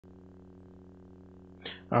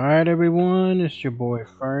Alright everyone, it's your boy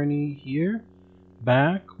Fernie here,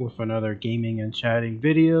 back with another gaming and chatting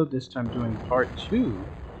video, this time doing part 2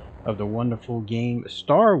 of the wonderful game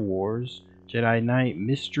Star Wars Jedi Knight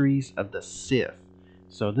Mysteries of the Sith.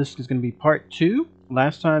 So this is going to be part 2.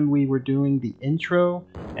 Last time we were doing the intro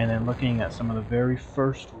and then looking at some of the very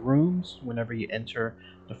first rooms whenever you enter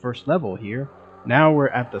the first level here. Now we're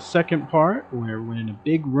at the second part where we're in a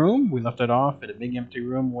big room. We left it off at a big empty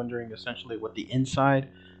room, wondering essentially what the inside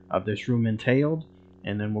of this room entailed,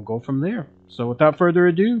 and then we'll go from there. So without further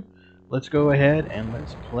ado, let's go ahead and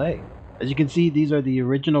let's play. As you can see, these are the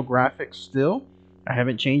original graphics still. I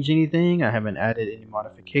haven't changed anything. I haven't added any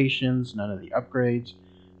modifications, none of the upgrades.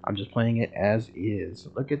 I'm just playing it as is.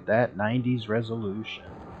 Look at that 90s resolution.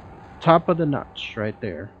 Top of the notch right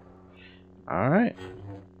there. Alright.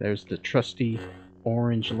 There's the trusty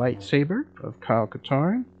orange lightsaber of Kyle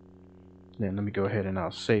Katarn. Then let me go ahead and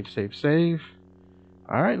I'll save.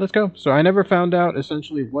 Alright, let's go. So I never found out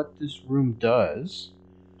essentially what this room does.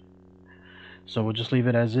 So we'll just leave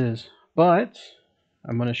it as is. But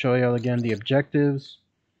I'm going to show y'all again the objectives.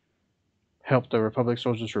 Help the Republic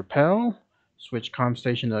soldiers repel. Switch comm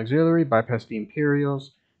station to auxiliary. Bypass the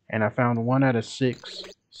Imperials. And I found 1 out of 6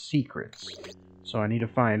 secrets. So I need to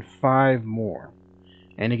find 5 more.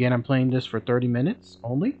 And again, I'm playing this for 30 minutes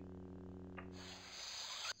only.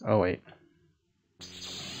 Oh, wait.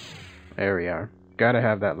 There we are. Gotta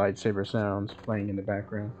have that lightsaber sounds playing in the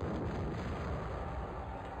background.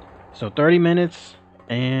 So 30 minutes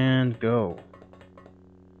and go.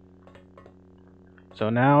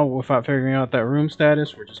 So now, without figuring out that room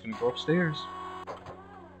status, we're just gonna go upstairs.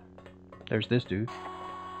 There's this dude.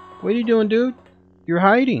 What are you doing, dude? You're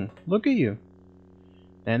hiding. Look at you.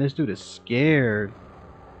 Man, this dude is scared.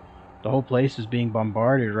 The whole place is being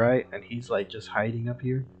bombarded, right? And he's like just hiding up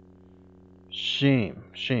here. Shame,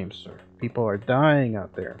 sir. People are dying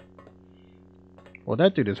out there. Well,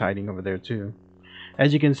 that dude is hiding over there too.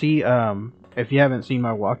 As you can see, if you haven't seen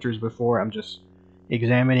my walkthroughs before, I'm just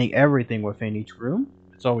examining everything within each room.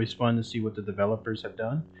 It's always fun to see what the developers have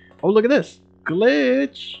done. Oh, look at this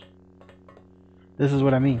glitch. This is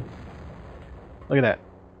what I mean. Look at that.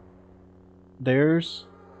 There's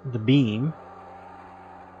the beam.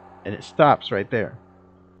 And it stops right there.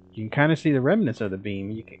 You can kind of see the remnants of the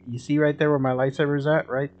beam. You see right there where my lightsaber is at,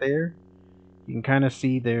 right there. You can kind of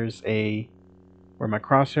see there's a where my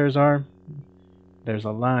crosshairs are. There's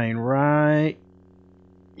a line right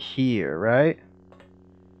here, right?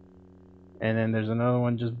 And then there's another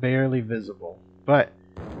one just barely visible. But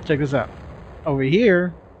check this out. Over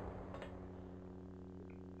here,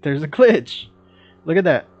 there's a glitch. Look at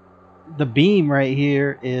that. The beam right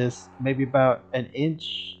here is maybe about an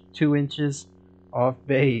inch, 2 inches off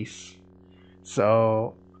base.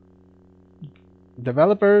 So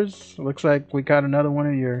developers, looks like we got another one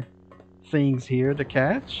of your things here to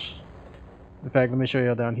catch. In fact, let me show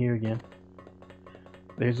you down here again.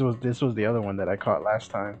 This was the other one that I caught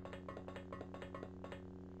last time.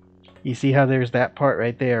 You see how there's that part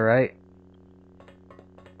right there, right?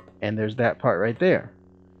 And there's that part right there.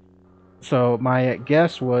 So my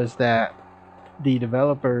guess was that the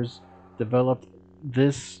developers developed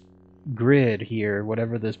this grid here,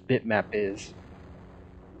 whatever this bitmap is,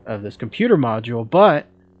 of this computer module, but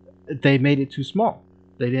they made it too small.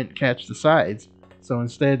 They didn't catch the sides. So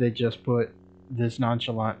instead they just put this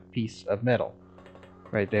nonchalant piece of metal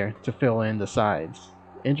right there to fill in the sides.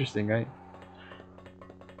 Interesting, right?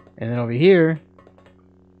 And then over here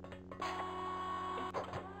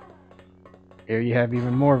you have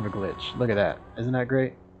even more of a glitch. Look at that. Isn't that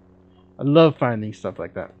great? I love finding stuff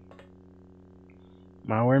like that.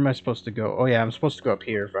 Now, where am I supposed to go? Oh yeah, I'm supposed to go up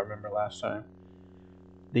here if I remember last time.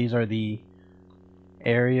 These are the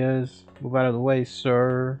areas. Move out of the way,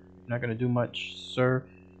 sir. You're not gonna do much, sir.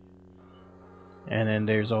 And then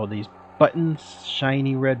there's all these buttons,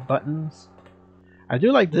 shiny red buttons. I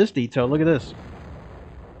do like this detail. Look at this.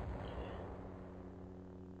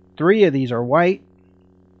 3 of these are white,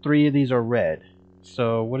 3 of these are red.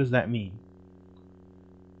 So what does that mean?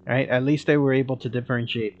 Right? At least they were able to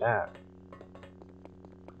differentiate that.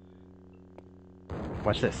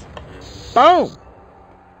 Watch this. Boom!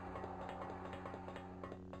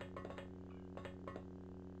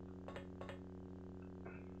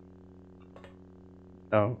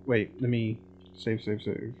 Oh, wait. Let me save.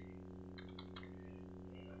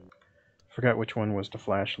 Forgot which one was the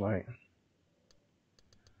flashlight.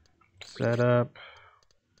 Setup.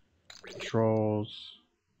 Controls.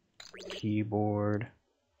 Keyboard.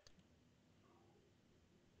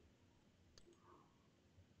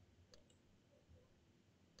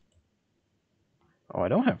 Oh, I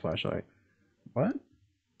don't have flashlight. What?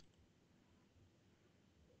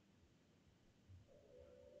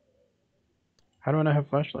 How do I not have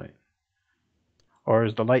flashlight? Or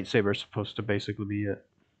is the lightsaber supposed to basically be it?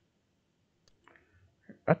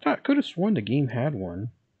 I could have sworn the game had one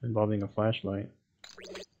involving a flashlight.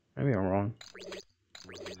 Maybe I'm wrong.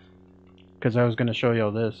 Because I was going to show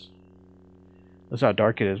y'all this. That's how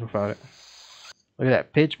dark it is without it. Look at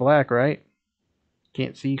that, pitch black, right?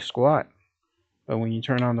 Can't see squat. But when you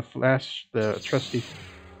turn on the flash, the trusty,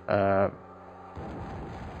 the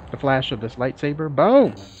flash of this lightsaber,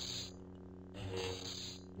 boom!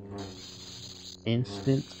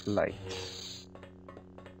 Instant light.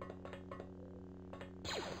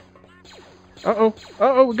 Uh-oh,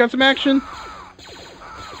 uh-oh, we got some action!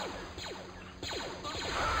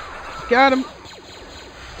 Got him!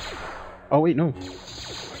 Oh, wait, no.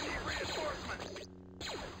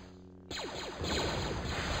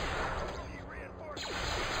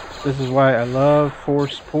 This is why I love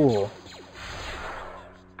Force Pull.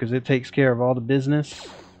 Because it takes care of all the business.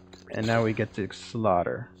 And now we get to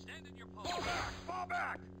slaughter.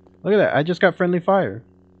 Look at that, I just got friendly fire.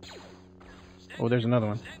 Oh, there's another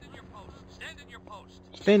one.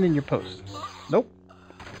 Stand in your post. Nope.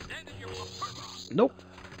 Nope.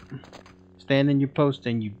 Stand in your post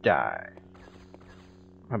and you die.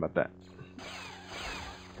 How about that?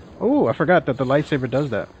 Oh, I forgot that the lightsaber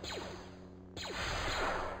does that.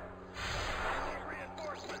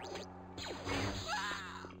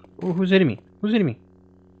 Oh, who's hitting me? Who's hitting me?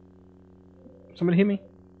 Somebody hit me?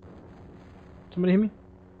 Somebody hit me?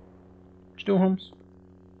 What you doing, Holmes?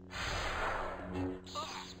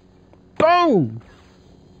 Boom!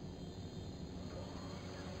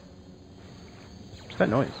 What's that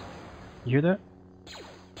noise? You hear that?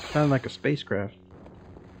 Sounded like a spacecraft.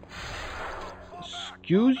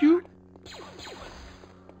 Excuse you?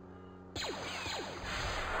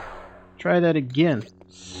 Try that again,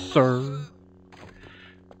 sir.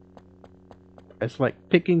 It's like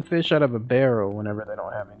picking fish out of a barrel whenever they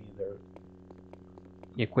don't have any of their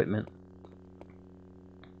equipment.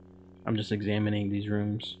 I'm just examining these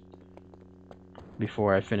rooms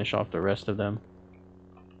before I finish off the rest of them.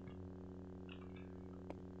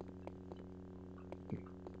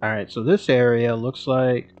 Alright, so this area looks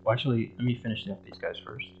like... Well, actually, let me finish up these guys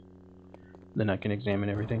first. Then I can examine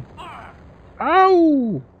everything.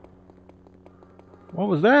 Ow! What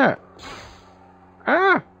was that?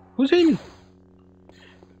 Ah! Who's hitting me?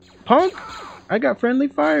 Punk! I got friendly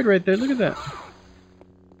fired right there. Look at that.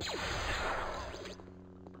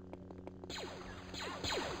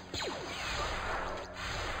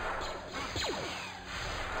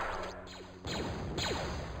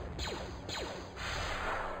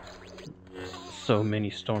 So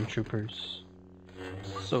many stormtroopers.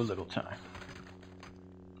 So little time.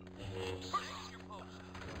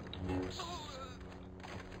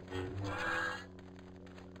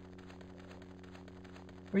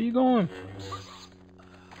 Where you going?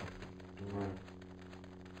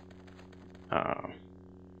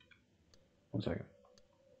 One second.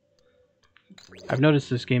 I've noticed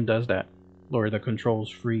this game does that, where the controls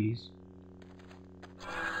freeze.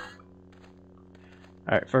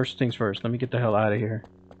 Alright, first things first, let me get the hell out of here.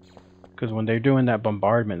 Because when they're doing that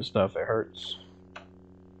bombardment stuff, it hurts.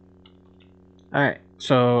 Alright,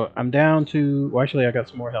 so I'm down to... Well, actually, I got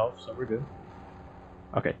some more health, so we're good.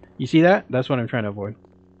 Okay, you see that? That's what I'm trying to avoid.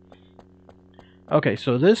 Okay,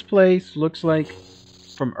 so this place looks like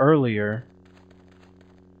from earlier.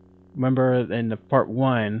 Remember in the part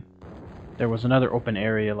 1, there was another open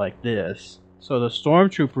area like this. So the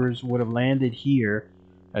stormtroopers would have landed here,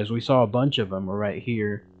 as we saw a bunch of them were right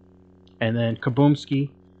here. And then kaboomski,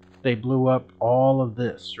 they blew up all of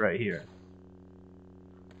this right here.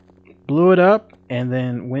 Blew it up and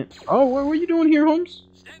then went... Oh, what were you doing here, Holmes?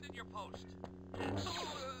 Stand in your post.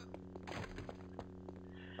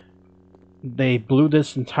 They blew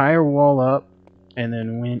this entire wall up and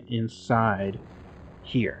then went inside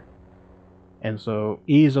here. And so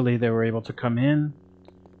easily they were able to come in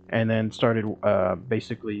and then started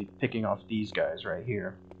basically picking off these guys right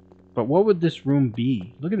here. But what would this room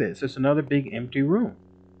be? Look at this. It's another big empty room.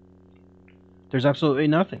 There's absolutely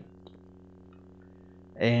nothing.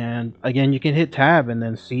 And again, you can hit tab and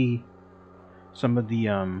then see some of the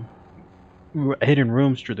hidden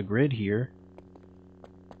rooms through the grid here.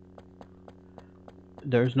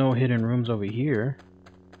 There's no hidden rooms over here.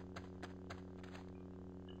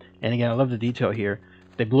 And again, I love the detail here.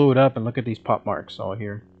 They blew it up and look at these pop marks all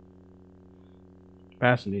here.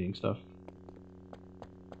 Fascinating stuff.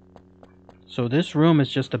 So this room is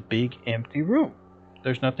just a big empty room.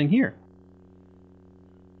 There's nothing here.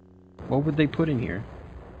 What would they put in here?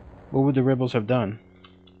 What would the rebels have done?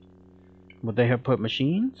 Would they have put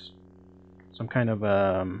machines? Some kind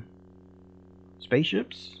of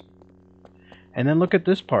spaceships? And then look at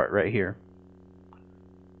this part right here.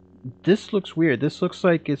 This looks weird. This looks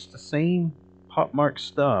like it's the same Hotmark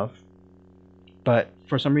stuff, but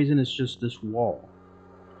for some reason it's just this wall.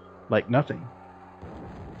 Like nothing.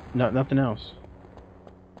 Nothing else.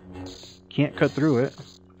 Can't cut through it.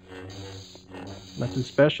 Nothing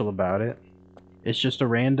special about it. It's just a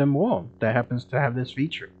random wall that happens to have this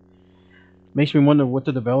feature. Makes me wonder what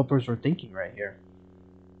the developers were thinking right here.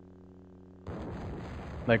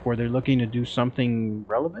 Like, were they looking to do something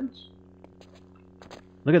relevant?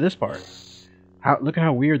 Look at this part. Look at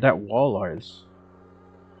how weird that wall is.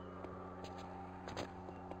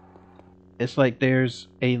 It's like there's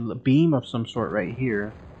a beam of some sort right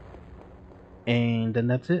here, and then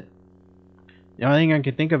that's it. The only thing I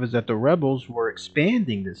can think of is that the rebels were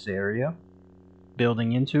expanding this area,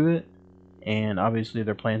 building into it, and obviously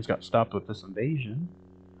their plans got stopped with this invasion.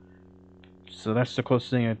 So that's the closest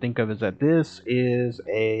thing I think of, is that this is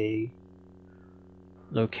a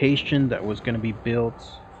location that was going to be built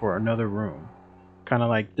for another room. Kind of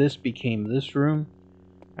like this became this room.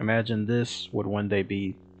 Imagine this would one day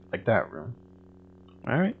be like that room.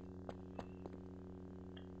 Alright.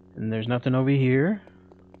 And there's nothing over here.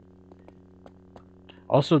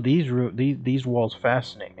 Also, these walls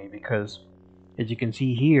fascinate me because, as you can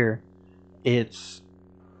see here, it's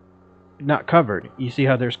not covered. You see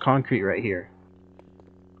how there's concrete right here,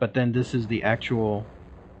 but then this is the actual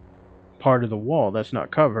part of the wall that's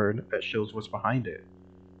not covered that shows what's behind it.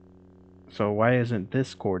 So why isn't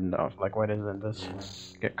this cordoned off? Like, why doesn't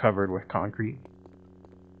this get covered with concrete?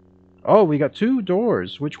 Oh, we got two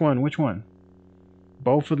doors. Which one? Which one?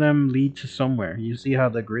 Both of them lead to somewhere. You see how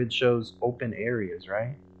the grid shows open areas,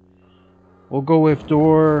 right? We'll go with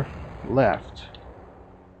door left.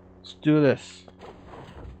 Let's do this.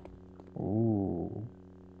 Ooh.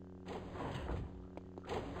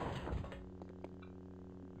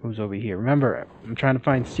 Who's over here? Remember, I'm trying to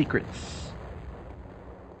find secrets.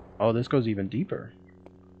 Oh, this goes even deeper.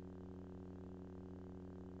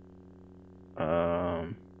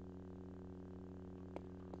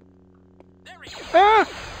 Ah!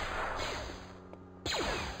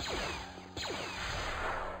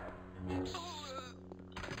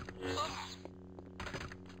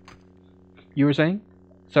 You were saying?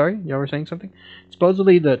 Sorry, y'all were saying something?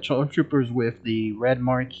 Supposedly the stormtroopers with the red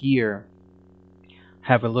mark here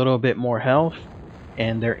have a little bit more health,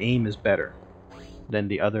 and their aim is better than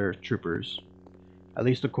the other troopers. At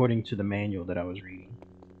least according to the manual that I was reading.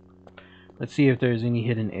 Let's see if there's any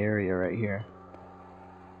hidden area right here.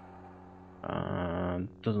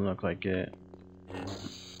 Doesn't look like it.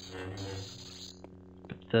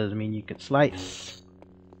 But doesn't mean you can slice.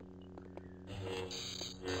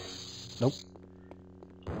 Nope.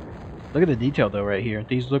 Look at the detail though right here.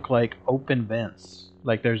 These look like open vents.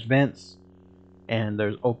 Like there's vents and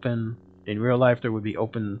there's open. In real life there would be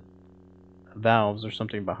open valves or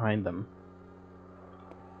something behind them.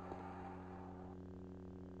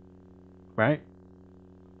 Right?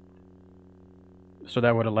 So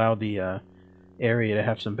that would allow the area to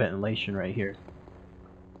have some ventilation right here.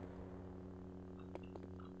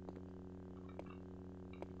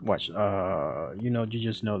 Watch, you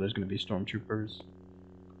just know there's going to be stormtroopers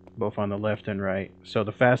both on the left and right. So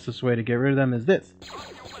the fastest way to get rid of them is this.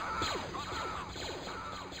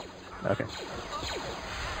 Okay.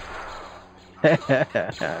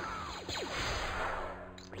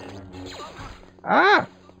 Ah!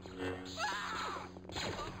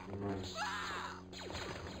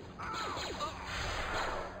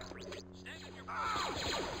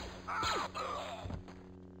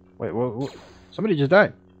 Wait, what? Somebody just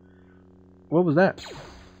died. What was that?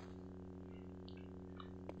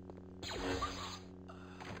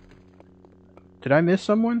 Did I miss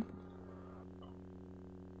someone?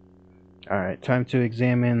 Alright, time to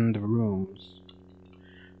examine the rooms.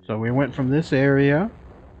 So we went from this area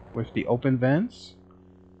with the open vents.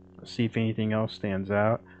 Let's see if anything else stands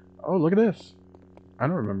out. Oh, look at this. I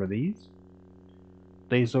don't remember these.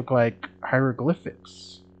 These look like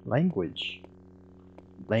hieroglyphics. Language.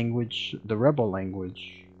 The rebel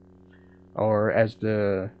language. Or as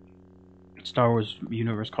the Star Wars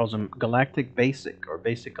universe calls them, Galactic Basic, or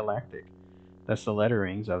Basic Galactic. That's the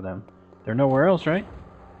letterings of them. They're nowhere else, right?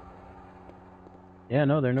 Yeah,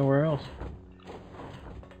 no, they're nowhere else.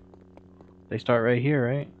 They start right here,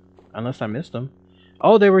 right? Unless I missed them.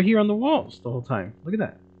 Oh, they were here on the walls the whole time. Look at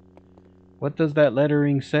that. What does that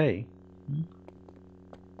lettering say?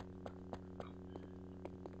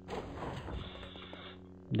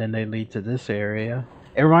 Then they lead to this area.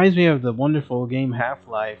 It reminds me of the wonderful game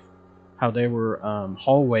Half-Life, how they were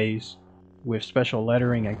hallways with special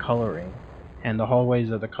lettering and coloring. and the hallways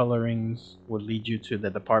of the colorings would lead you to the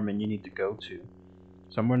department you need to go to.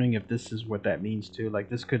 So I'm wondering if this is what that means too. Like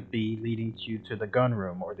this could be leading you to the gun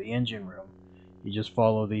room or the engine room. You just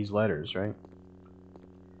follow these letters, right?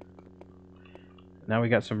 Now we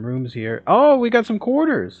got some rooms here. Oh, we got some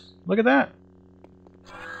quarters. Look at that.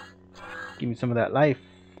 Give me some of that life.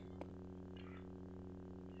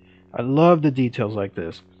 I love the details like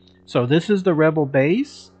this. So this is the rebel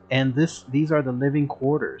base, and these are the living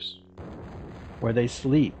quarters where they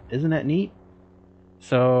sleep. Isn't that neat?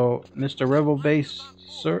 So, Mr. Rebel Base,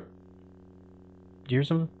 sir. Do you hear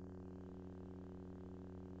something?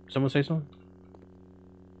 Someone say something?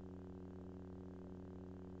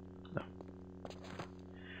 No.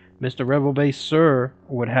 Mr. Rebel Base, sir,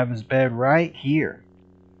 would have his bed right here.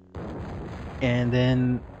 And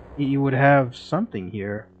then he would have something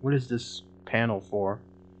here. What is this panel for?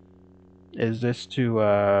 Is this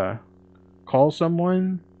to call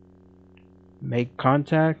someone? Make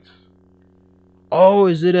contact? Oh,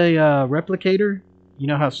 is it a replicator? You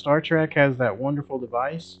know how Star Trek has that wonderful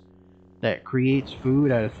device that creates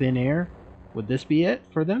food out of thin air? Would this be it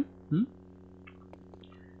for them?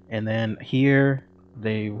 And then here,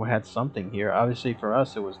 they had something here. Obviously for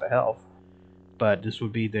us it was the health. But this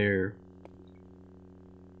would be their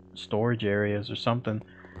storage areas or something.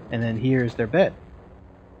 And then here's their bed.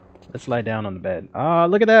 Let's lie down on the bed. Ah,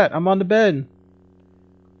 look at that! I'm on the bed!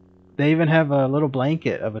 They even have a little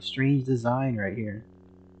blanket of a strange design right here.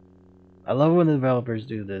 I love when the developers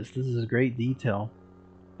do this. This is a great detail.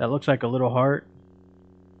 That looks like a little heart.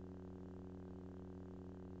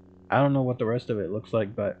 I don't know what the rest of it looks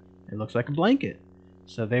like, but it looks like a blanket.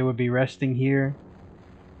 So they would be resting here.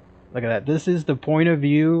 Look at that. This is the point of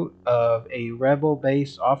view of a rebel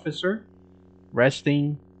base officer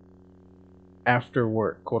resting after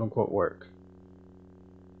work, quote unquote work.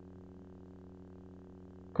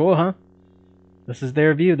 Cool, huh? This is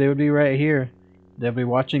their view. They would be right here. They'll be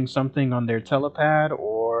watching something on their telepad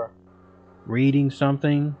or reading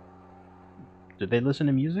something. Did they listen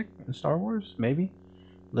to music in Star Wars? Maybe.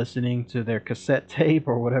 Listening to their cassette tape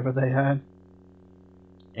or whatever they had.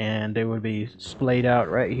 And they would be splayed out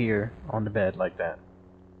right here on the bed like that.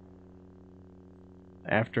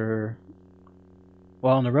 After...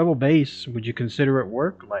 Well, on the Rebel base, would you consider it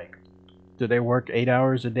work? Like, do they work 8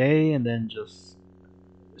 hours a day and then just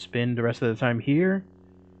spend the rest of the time here?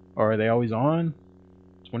 Or are they always on?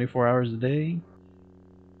 24 hours a day?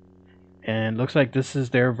 And looks like this is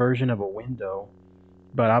their version of a window.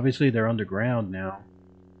 But obviously they're underground now.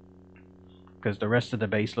 Because the rest of the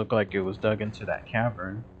base looked like it was dug into that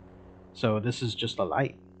cavern. So this is just a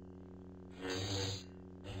light.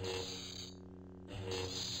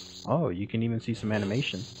 Oh, you can even see some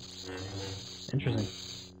animation. Interesting.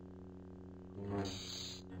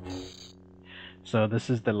 So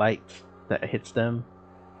this is the light that hits them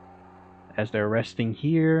as they're resting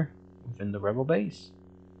here within the Rebel base.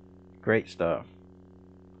 Great stuff.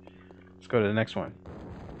 Let's go to the next one.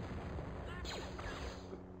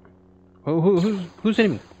 Who's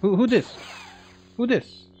hitting me? Who this? Who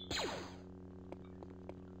this?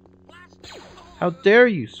 How dare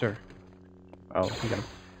you, sir? Oh, he got him.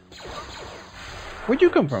 Where'd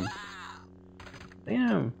you come from?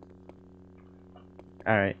 Damn.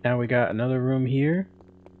 Alright, now we got another room here.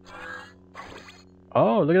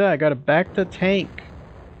 Oh, look at that. I got a back to tank,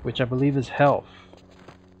 which I believe is health.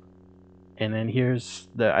 And then here's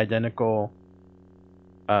the identical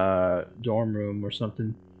dorm room or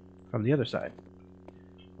something from the other side.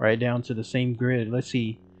 Right down to the same grid. Let's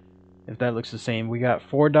see if that looks the same. We got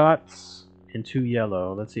 4 dots and 2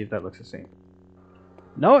 yellow. Let's see if that looks the same.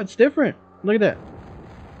 No, it's different. Look at that.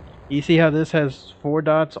 You see how this has 4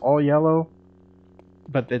 dots all yellow,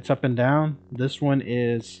 but it's up and down? This one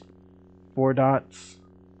is 4 dots,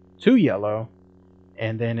 2 yellow,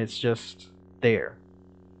 and then it's just there,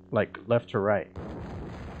 like left to right.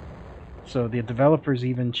 So the developers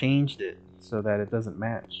even changed it so that it doesn't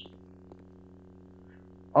match.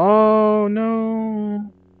 Oh no!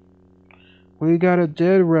 We got a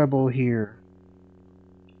dead rebel here.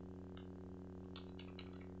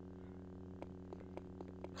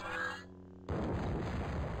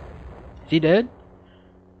 Is he dead?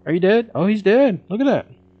 Are you dead? Oh, he's dead. Look at that.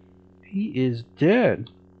 He is dead.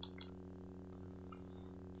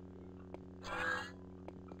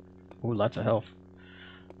 Oh, lots of health.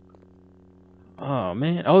 Oh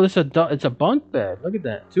man. Oh, it's a bunk bed. Look at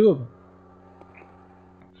that. 2 of them.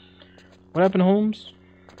 What happened, Holmes?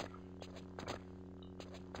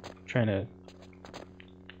 Trying to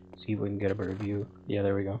see if we can get a better view. Yeah,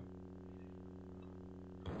 there we go.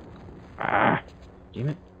 Ah, damn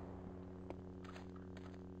it.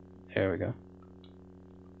 There we go.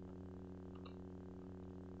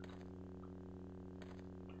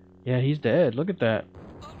 Yeah, he's dead. Look at that.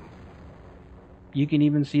 You can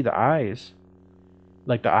even see the eyes.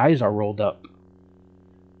 Like the eyes are rolled up.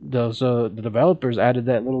 Those the developers added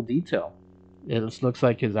that little detail. It just looks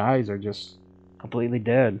like his eyes are just completely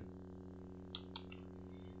dead.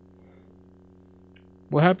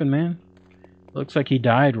 What happened, man? Looks like he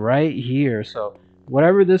died right here. So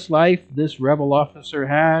whatever this life this rebel officer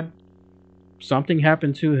had, something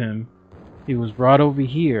happened to him. He was brought over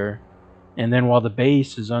here, and then while the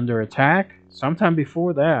base is under attack, sometime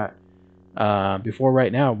before that, before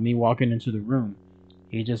right now, me walking into the room,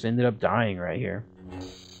 he just ended up dying right here.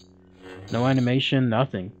 No animation,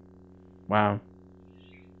 nothing. Wow.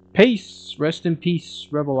 Peace! Rest in peace,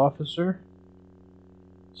 rebel officer.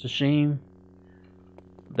 It's a shame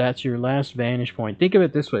that's your last vantage point. Think of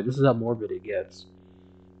it this way. This is how morbid it gets.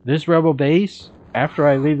 This rebel base, after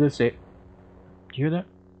I leave this... Do you hear that?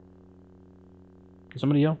 Did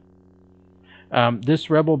somebody yell? This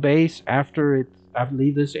rebel base, after I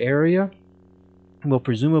leave this area, will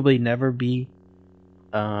presumably never be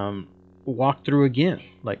walked through again.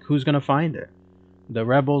 Like, who's going to find it? The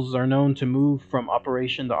rebels are known to move from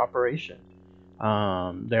operation to operation.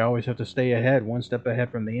 They always have to stay ahead, one step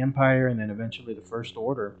ahead from the Empire, and then eventually the First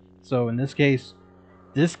Order. So in this case,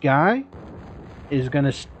 this guy is going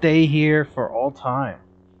to stay here for all time.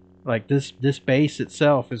 Like, this base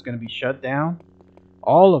itself is going to be shut down.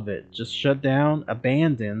 All of it just shut down,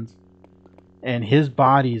 abandoned, and his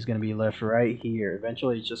body is going to be left right here.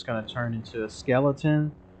 Eventually it's just going to turn into a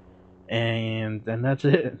skeleton, and then that's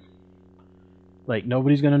it. Like,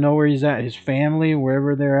 nobody's going to know where he's at. His family,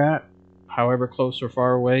 wherever they're at, however close or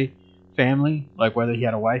far away, family, like whether he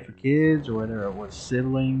had a wife or kids, or whether it was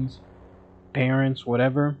siblings, parents,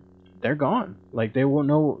 whatever, they're gone. Like, they won't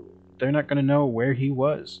know. They're not going to know where he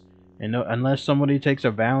was. And no, unless somebody takes a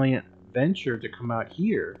valiant venture to come out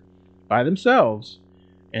here by themselves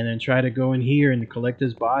and then try to go in here and collect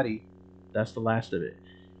his body, that's the last of it.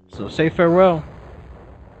 So say farewell.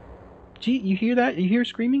 Gee, you hear that? You hear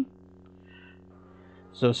screaming?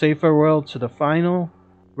 So say farewell to the final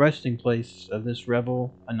resting place of this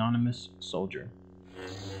rebel anonymous soldier.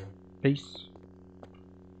 Peace.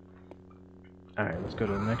 Alright, let's go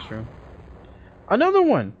to the next room. Another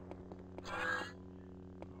one!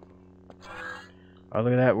 Oh,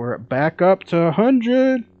 look at that. We're back up to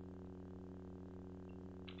 100.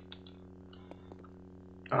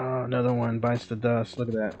 Oh, another one bites the dust. Look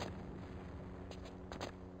at that.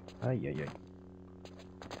 Ay, ay, ay.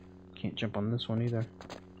 Can't jump on this one either.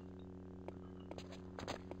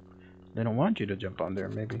 They don't want you to jump on there,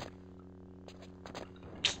 maybe.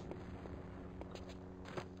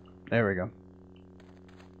 There we go.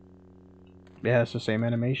 Yeah, it's the same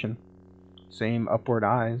animation. Same upward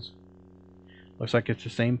eyes. Looks like it's the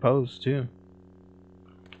same pose, too.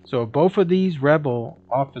 So both of these rebel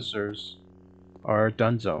officers are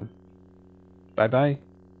donezo. Bye-bye.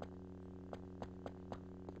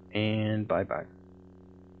 And bye-bye.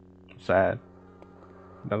 Sad.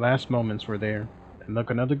 The last moments were there. And look,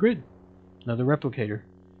 another grid. Another replicator.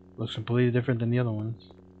 Looks completely different than the other ones.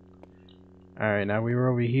 Alright, now we were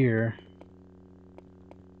over here.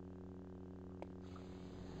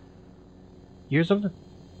 You hear something?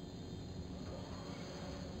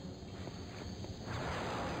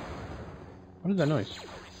 What is that noise?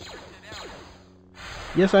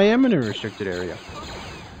 Yes, I am in a restricted area.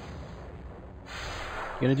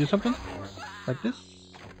 You gonna do something? Like this?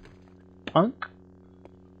 Punk?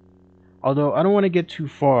 Although, I don't want to get too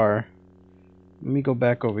far. Let me go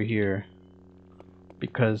back over here.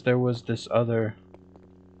 Because there was this other...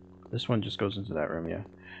 This one just goes into that room, yeah.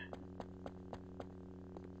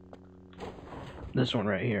 This one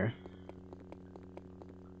right here.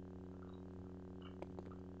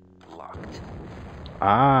 Locked.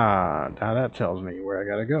 Ah, now that tells me where I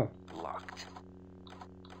gotta go. Locked.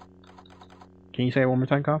 Can you say it one more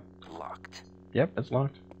time, Cop? Locked. Yep, it's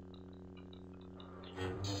locked.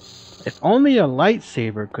 If only a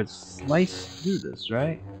lightsaber could slice through this,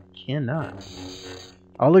 right? Cannot.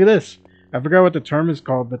 Oh, look at this. I forgot what the term is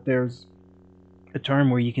called, but there's a term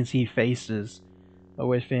where you can see faces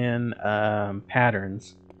within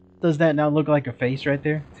patterns. Does that now look like a face right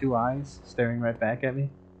there? Two eyes staring right back at me?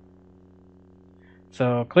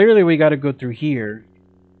 So clearly we got to go through here,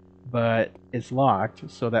 but it's locked,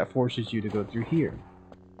 so that forces you to go through here.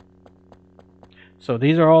 So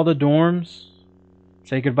these are all the dorms.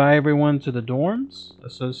 Say goodbye, everyone, to the dorms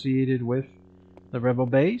associated with the rebel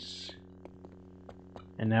base.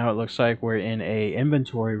 And now it looks like we're in a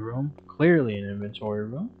inventory room. Clearly an inventory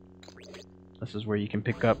room. This is where you can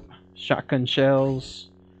pick up shotgun shells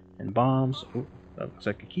and bombs. Oh, that looks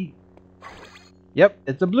like a key. Yep,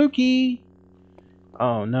 it's a blue key.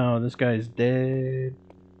 Oh no, this guy's dead.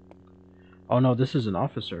 Oh no, this is an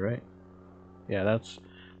officer, right? Yeah,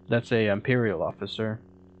 that's a Imperial officer.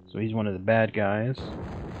 So he's one of the bad guys.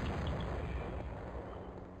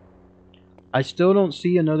 I still don't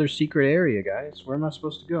see another secret area, guys. Where am I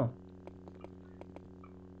supposed to go?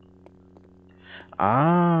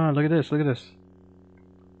 Ah, look at this, look at this.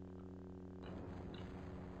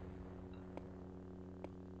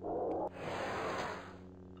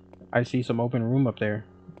 I see some open room up there.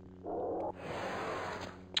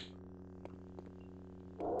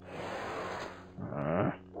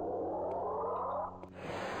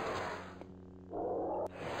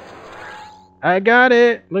 I got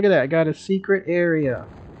it! Look at that, I got a secret area.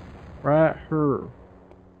 Right here.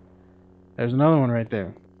 There's another one right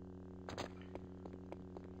there.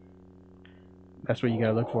 That's what you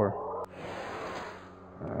gotta look for.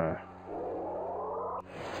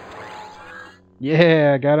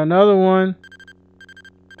 Yeah, I got another one.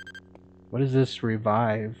 What is this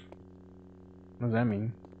revive? What does that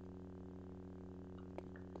mean?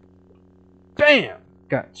 Bam!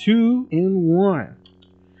 Got 2 in 1.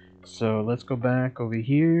 So let's go back over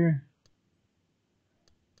here.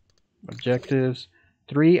 Objectives.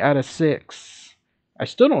 3 out of 6. I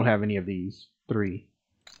still don't have any of these. 3.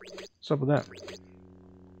 What's up with that?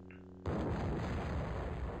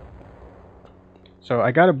 So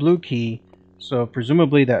I got a blue key. So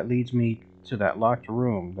presumably that leads me to that locked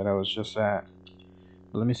room that I was just at.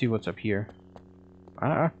 But let me see what's up here.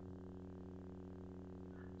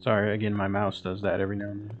 Sorry, again, my mouse does that every now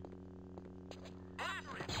and then.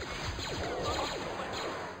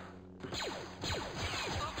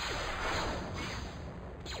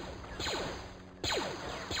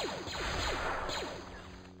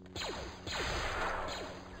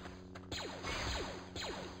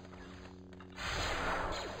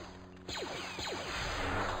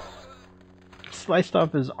 Sliced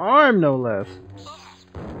off his arm, no less.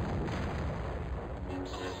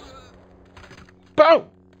 Boom!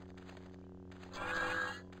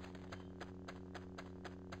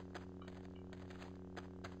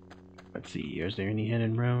 Let's see, is there any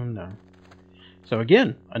hidden room? No. So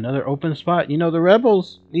again, another open spot. You know, the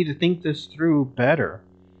rebels need to think this through better.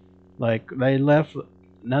 Like, they left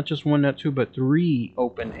not just 1, not 2, but 3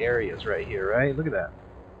 open areas right here, right? Look at that.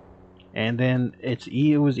 And then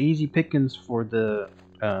it was easy pickings for the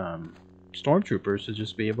stormtroopers to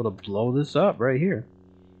just be able to blow this up right here.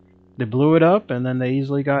 They blew it up and then they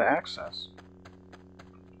easily got access.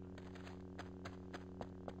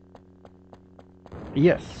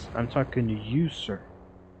 Yes, I'm talking to you, sir.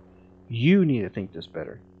 You need to think this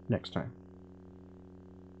better next time.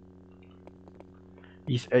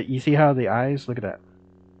 You see how the eyes, look at that.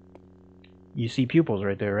 You see pupils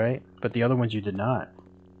right there, right? But the other ones you did not.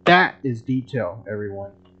 That is detail, everyone.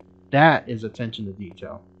 That is attention to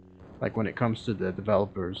detail. Like when it comes to the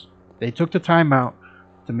developers. They took the time out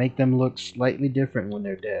to make them look slightly different when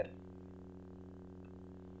they're dead.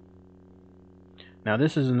 Now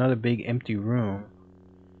this is another big empty room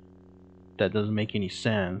that doesn't make any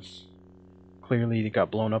sense. Clearly they got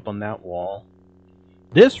blown up on that wall.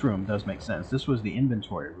 This room does make sense. This was the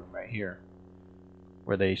inventory room right here,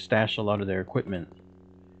 where they stash a lot of their equipment.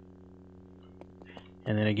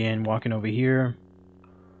 And then again, walking over here,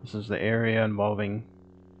 this is the area involving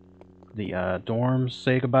the dorms.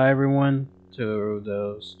 Say goodbye, everyone, to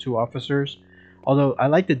those 2 officers. Although I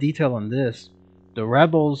like the detail on this. The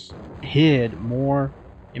rebels hid more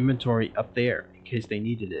inventory up there in case they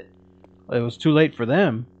needed it. It was too late for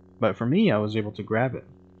them, but for me, I was able to grab it.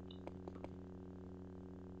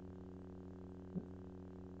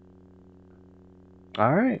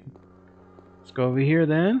 Alright, let's go over here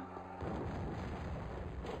then.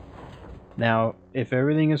 Now, if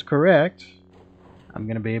everything is correct, I'm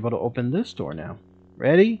going to be able to open this door now.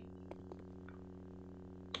 Ready?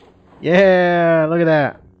 Yeah, look at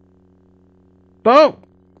that. Boom!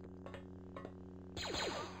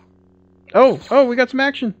 Oh, we got some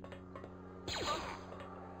action.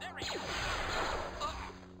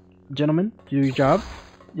 Gentlemen, do your job.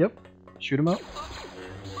 Yep, shoot him up.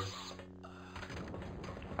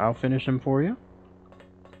 I'll finish him for you.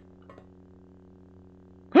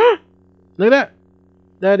 Look at that.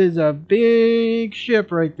 That is a big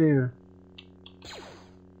ship right there.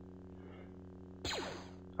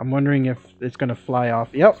 I'm wondering if it's going to fly off.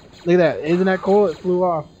 Yep, look at that. Isn't that cool? It flew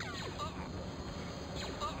off.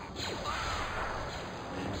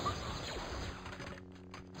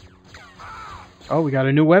 Oh, we got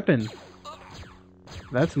a new weapon.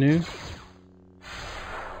 That's new.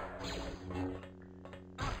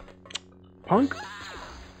 Punk?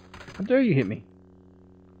 How dare you hit me?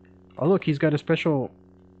 Oh look, he's got a special...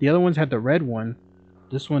 The other ones had the red one.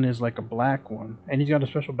 This one is like a black one. And he's got a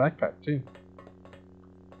special backpack too.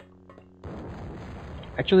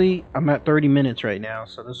 Actually, I'm at 30 minutes right now,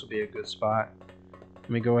 so this will be a good spot. Let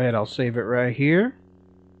me go ahead. I'll save it right here.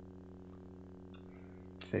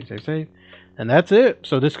 Save. And that's it.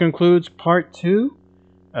 So this concludes part 2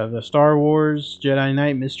 of the Star Wars Jedi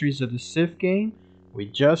Knight Mysteries of the Sith game. We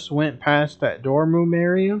just went past that dorm room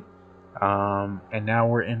area. And now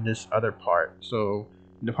we're in this other part. So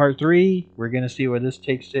in the part 3, we're going to see where this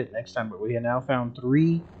takes it next time. But we have now found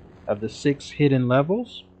 3 of the 6 hidden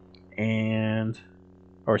levels.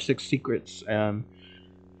 Or 6 secrets. And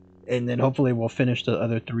then hopefully we'll finish the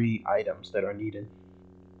other 3 items that are needed.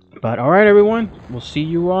 But alright everyone, we'll see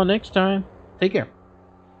you all next time. Take care.